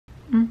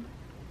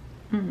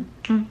Good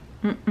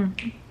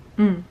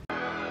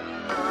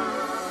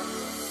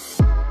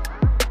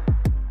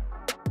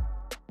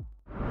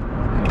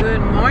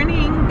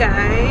morning,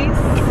 guys.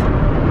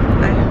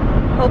 I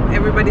hope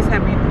everybody's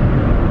having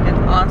an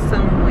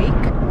awesome week.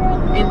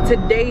 In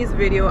today's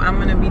video, I'm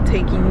gonna be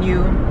taking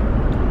you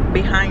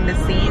behind the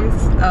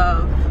scenes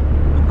of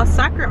a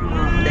soccer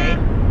mom day.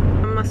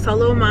 I'm a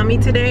solo mommy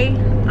today.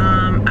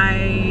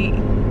 I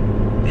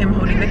am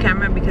holding the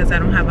camera because I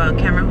don't have a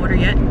camera holder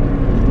yet.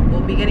 We'll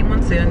be getting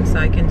one soon, so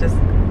I can just,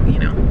 you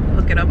know,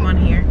 hook it up on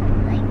here.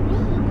 Like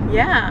me?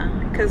 Yeah,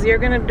 because you're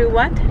gonna do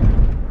what? Soccer.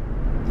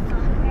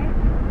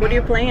 What are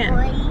you playing?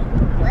 What?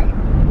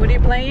 What are you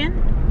playing?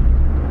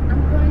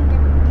 I'm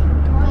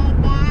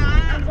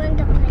going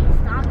to play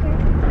soccer.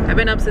 I've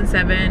been up since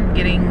 7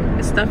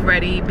 getting stuff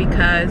ready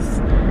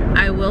because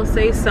I will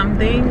say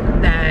something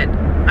that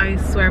I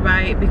swear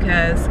by,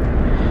 because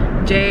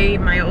Jay,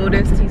 my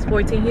oldest, he's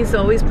 14, he's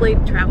always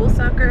played travel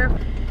soccer.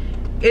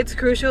 It's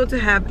crucial to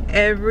have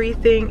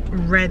everything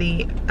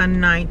ready a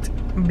night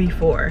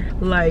before,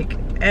 like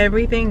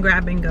everything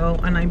grab and go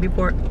a night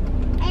before,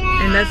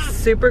 and that's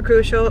super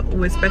crucial,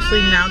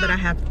 especially now that I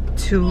have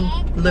 2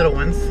 little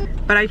ones.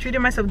 But I treated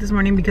myself this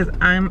morning because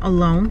I'm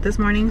alone this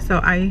morning, so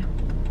I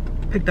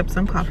picked up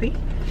some coffee,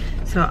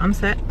 so I'm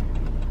set.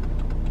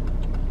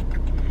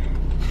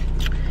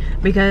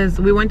 Because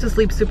we went to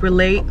sleep super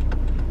late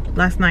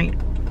last night.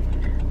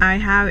 I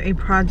have a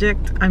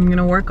project I'm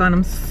gonna work on.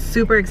 I'm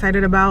super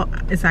excited about.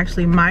 It's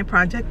actually my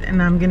project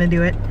and I'm gonna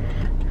do it.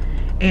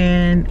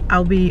 And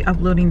I'll be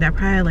uploading that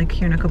probably like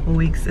here in a couple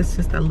weeks. It's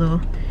just a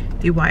little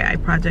DIY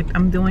project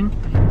I'm doing.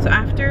 So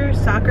after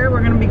soccer,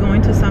 we're gonna be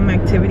going to some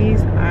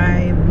activities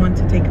I want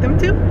to take them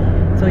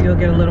to. So you'll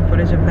get a little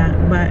footage of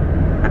that. But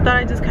I thought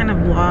I'd just kind of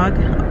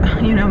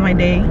vlog, you know, my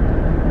day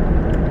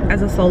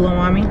as a solo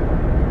mommy.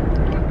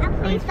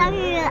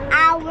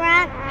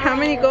 How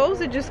many goals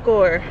did you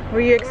score?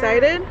 Were you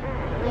excited?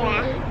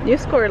 Yeah. You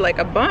scored like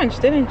a bunch,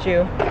 didn't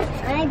you?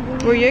 I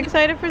did. Were you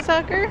excited for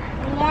soccer?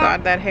 Yeah.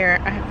 God, that hair.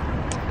 I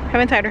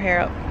haven't tied her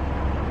hair up.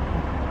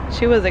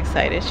 She was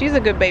excited. She's a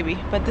good baby.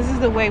 But this is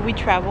the way we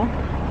travel.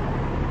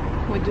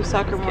 We do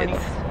soccer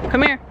mornings.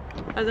 Come here.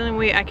 That's the only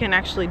way I can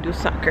actually do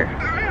soccer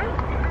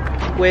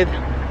with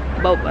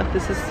Boba.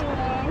 This is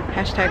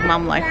hashtag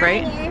mom life,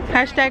 right?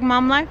 Hashtag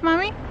mom life,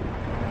 mommy?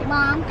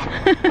 Mom.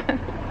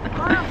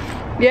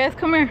 Yes,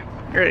 come here.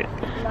 Great.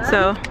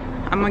 So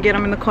I'm gonna get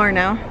them in the car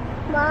now,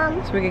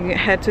 Mom. so we can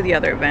head to the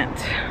other event.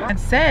 It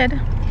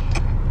said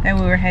that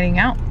we were heading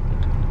out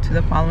to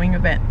the following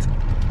event.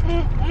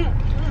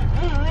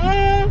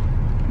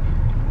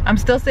 I'm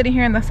still sitting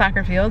here in the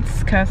soccer fields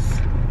because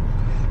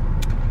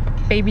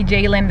baby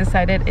Jalen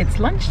decided it's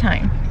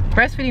lunchtime.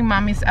 Breastfeeding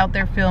mommies out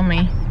there feel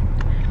me.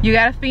 You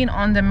gotta feed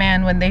on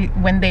demand when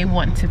they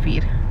want to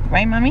feed,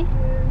 right, mommy?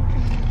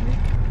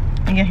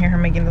 You can hear her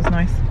making those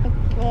noises.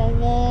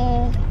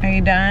 Are you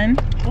done?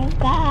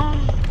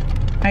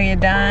 Are you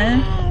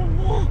done?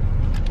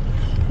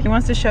 He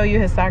wants to show you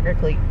his soccer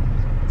cleat.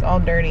 It's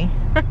all dirty.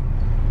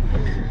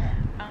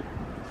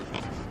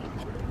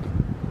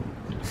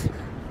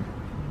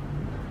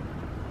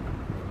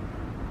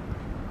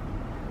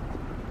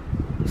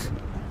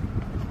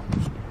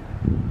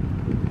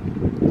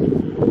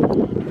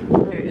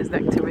 There is the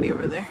activity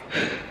over there.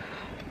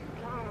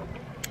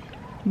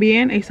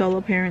 Being a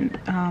solo parent,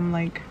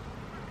 like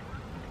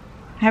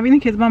having the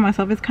kids by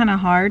myself is kind of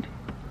hard,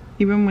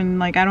 even when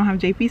like I don't have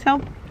JP's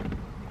help,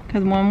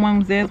 because one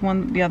was this,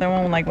 the other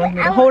one like wants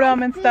me to hold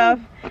them and stuff.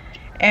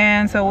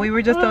 And so we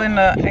were just doing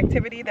the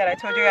activity that I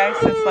told you guys.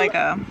 It's like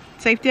a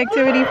safety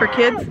activity for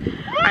kids.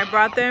 I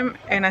brought them,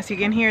 and as you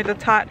can hear, the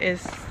tot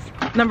is,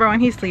 number 1,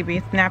 he's sleepy,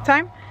 it's nap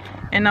time,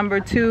 and number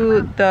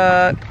 2,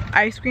 the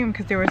ice cream,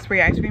 because there was free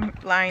ice cream,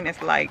 line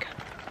is like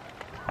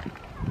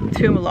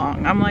too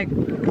long. I'm like,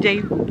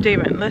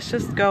 Javen, let's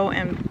just go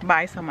and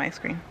buy some ice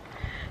cream.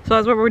 So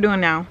that's what we're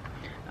doing now.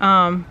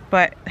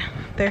 But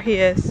there he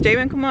is.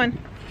 Javen, come on.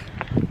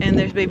 And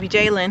there's baby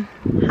Jalen.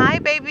 Hi,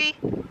 baby.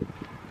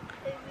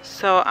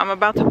 So I'm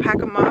about to pack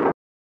him up.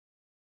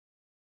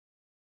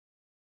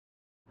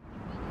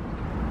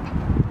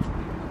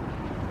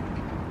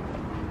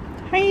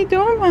 How you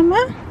doing,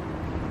 mama?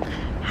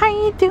 How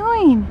you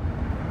doing?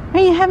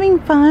 Are you having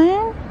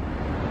fun?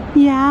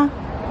 Yeah.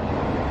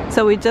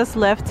 So we just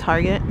left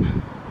Target.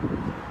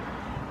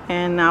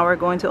 And now we're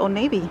going to Old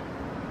Navy.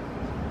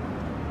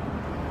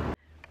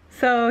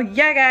 So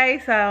yeah,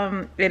 guys,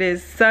 it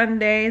is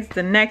Sunday. It's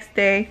the next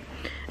day.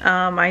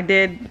 I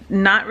did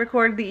not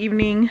record the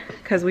evening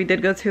because we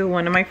did go to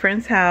one of my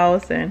friend's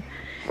house, and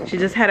she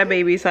just had a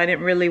baby, so I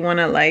didn't really want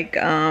to like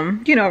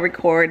you know,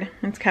 record.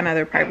 It's kind of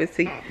their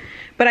privacy.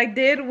 But I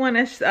did want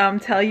to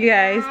tell you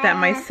guys that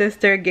my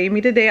sister gave me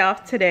the day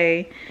off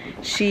today.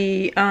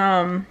 She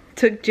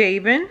took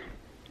Javen,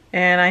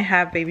 and I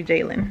have baby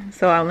Jalen,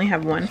 so I only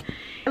have one.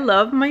 I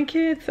love my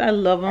kids. I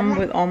love them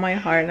with all my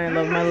heart, and I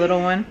love my little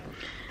one.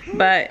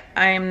 But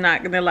I am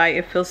not gonna lie,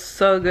 it feels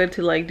so good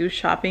to like do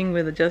shopping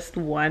with just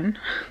one,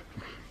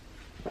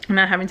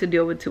 not having to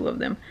deal with 2 of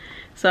them.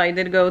 So I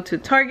did go to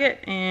Target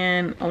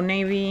and Old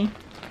Navy,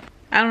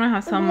 I don't know how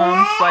some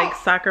moms, like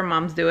soccer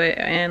moms, do it,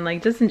 and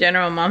like just in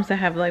general moms that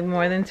have like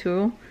more than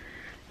 2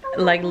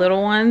 like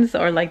little ones,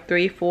 or like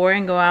 3, 4,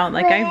 and go out,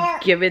 like I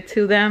give it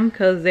to them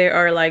because they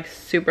are like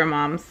super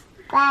moms.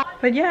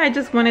 But yeah, I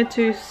just wanted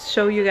to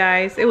show you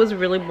guys. It was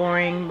really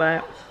boring,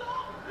 but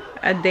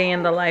a day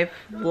in the life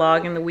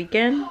vlog in the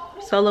weekend,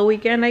 solo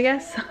weekend, I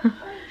guess.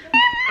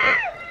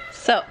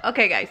 So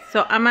okay guys,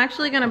 so I'm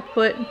actually gonna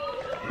put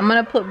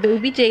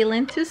baby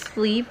Jalen to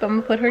sleep. I'm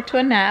gonna put her to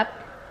a nap.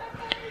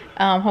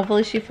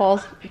 Hopefully she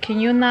falls.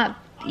 Can you not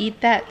eat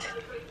that?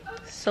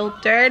 So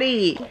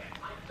dirty.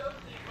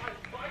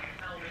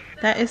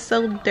 That is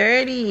so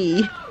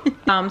dirty.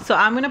 So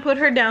I'm gonna put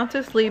her down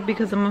to sleep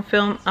because I'm gonna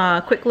film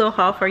a quick little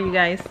haul for you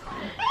guys. So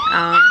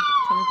I'm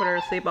gonna put her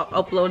to sleep.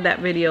 I'll upload that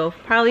video.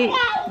 Probably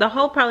the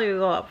haul probably will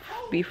go up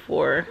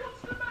before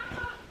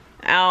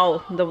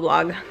the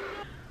vlog.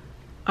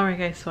 Alright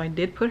guys, so I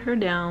did put her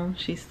down.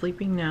 She's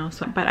sleeping now.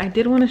 But I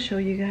did want to show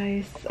you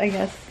guys, I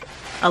guess,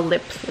 a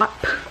lip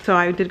swap. So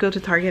I did go to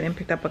Target and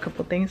picked up a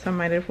couple things. So I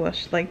might have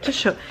watched, like, I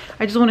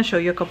just want to show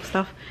you a couple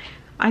stuff.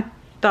 I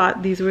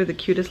thought these were the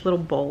cutest little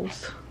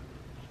bowls.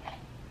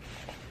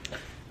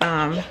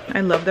 I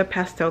love the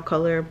pastel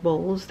color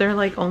bowls. They're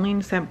like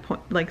only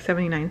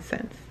 79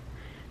 cents.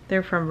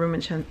 They're from Room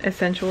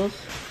Essentials,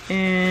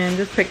 and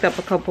just picked up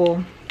a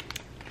couple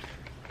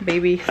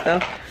baby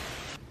stuff.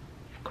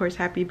 Of course,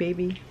 happy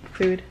baby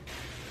food.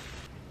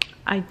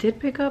 I did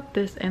pick up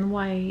this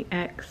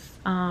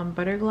NYX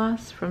butter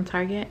gloss from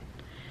Target.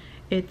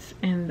 It's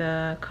in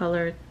the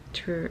color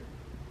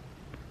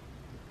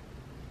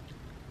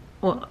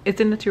it's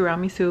in the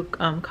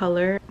tiramisu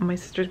color. My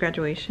sister's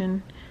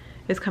graduation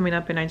is coming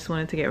up, and I just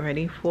wanted to get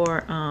ready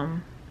for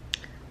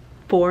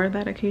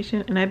that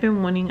occasion. And I've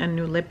been wanting a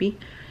new lippie,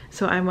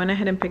 so I went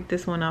ahead and picked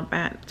this one up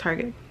at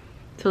Target.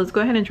 So let's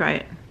go ahead and try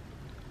it.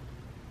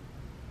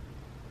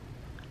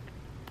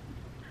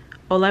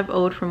 All I've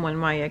owed from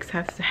NYX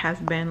has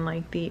been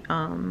like the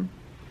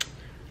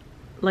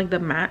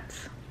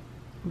mattes,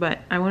 but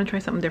I want to try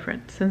something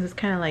different. Since it's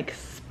kind of like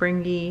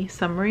springy,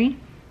 summery,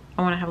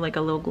 I want to have like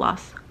a little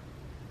gloss.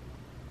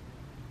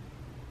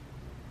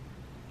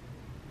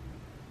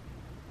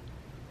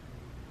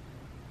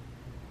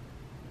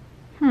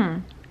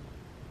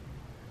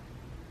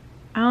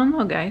 I don't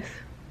know, guys.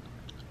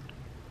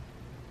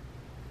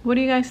 What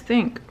do you guys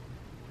think?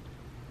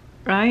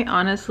 I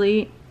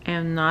honestly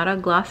am not a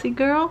glossy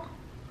girl,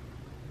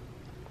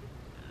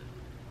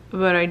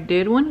 but I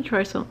did want to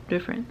try something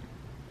different.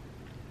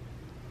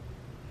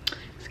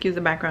 Excuse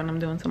the background, I'm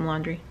doing some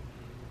laundry.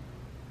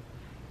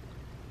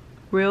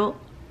 Real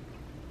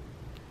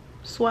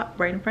swap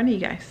right in front of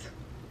you guys.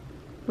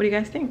 What do you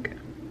guys think?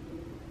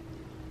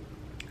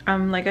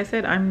 Like I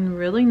said, I'm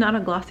really not a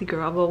glossy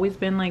girl. I've always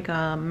been like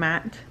a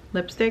matte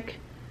lipstick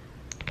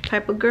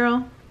type of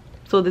girl.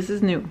 So this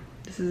is new.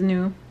 This is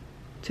new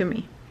to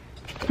me.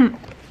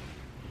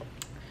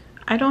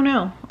 I don't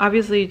know.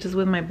 Obviously, just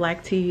with my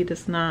black tee,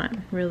 that's not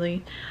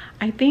really.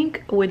 I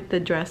think with the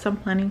dress I'm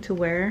planning to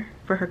wear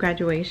for her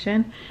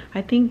graduation,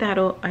 I think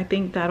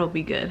that'll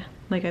be good.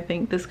 Like, I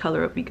think this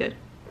color will be good.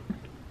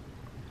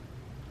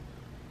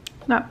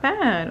 Not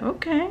bad.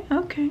 Okay,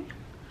 okay.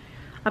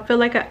 I feel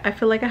like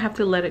I have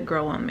to let it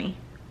grow on me.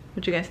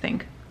 What you guys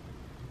think?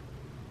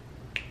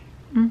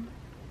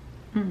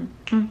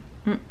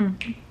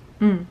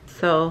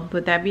 So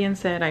with that being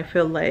said, I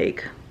feel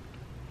like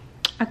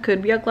I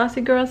could be a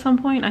glossy girl at some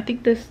point. I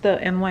think the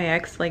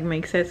NYX like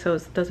makes it so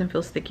it doesn't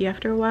feel sticky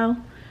after a while,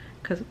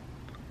 because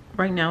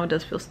right now it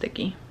does feel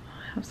sticky.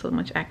 I have so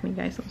much acne,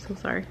 guys. I'm so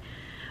sorry.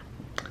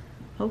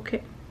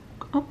 Okay.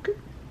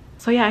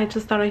 So yeah, I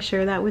just thought I'd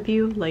share that with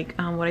you, like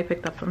what I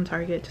picked up from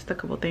Target, just a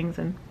couple things,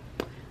 and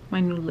my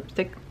new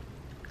lipstick.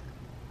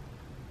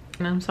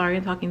 And I'm sorry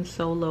I'm talking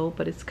so low,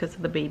 but it's because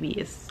the baby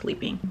is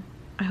sleeping.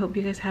 I hope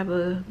you guys have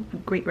a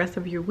great rest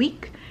of your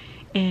week.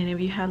 And if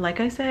you have, like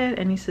I said,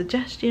 any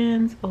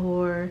suggestions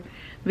or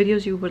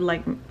videos you would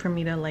like for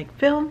me to like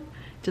film,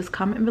 just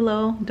comment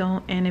below.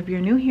 And if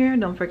you're new here,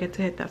 don't forget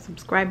to hit that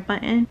subscribe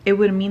button. It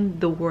would mean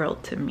the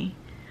world to me.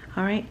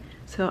 All right,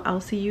 so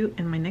I'll see you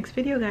in my next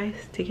video,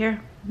 guys. Take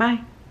care.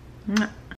 Bye. Mwah.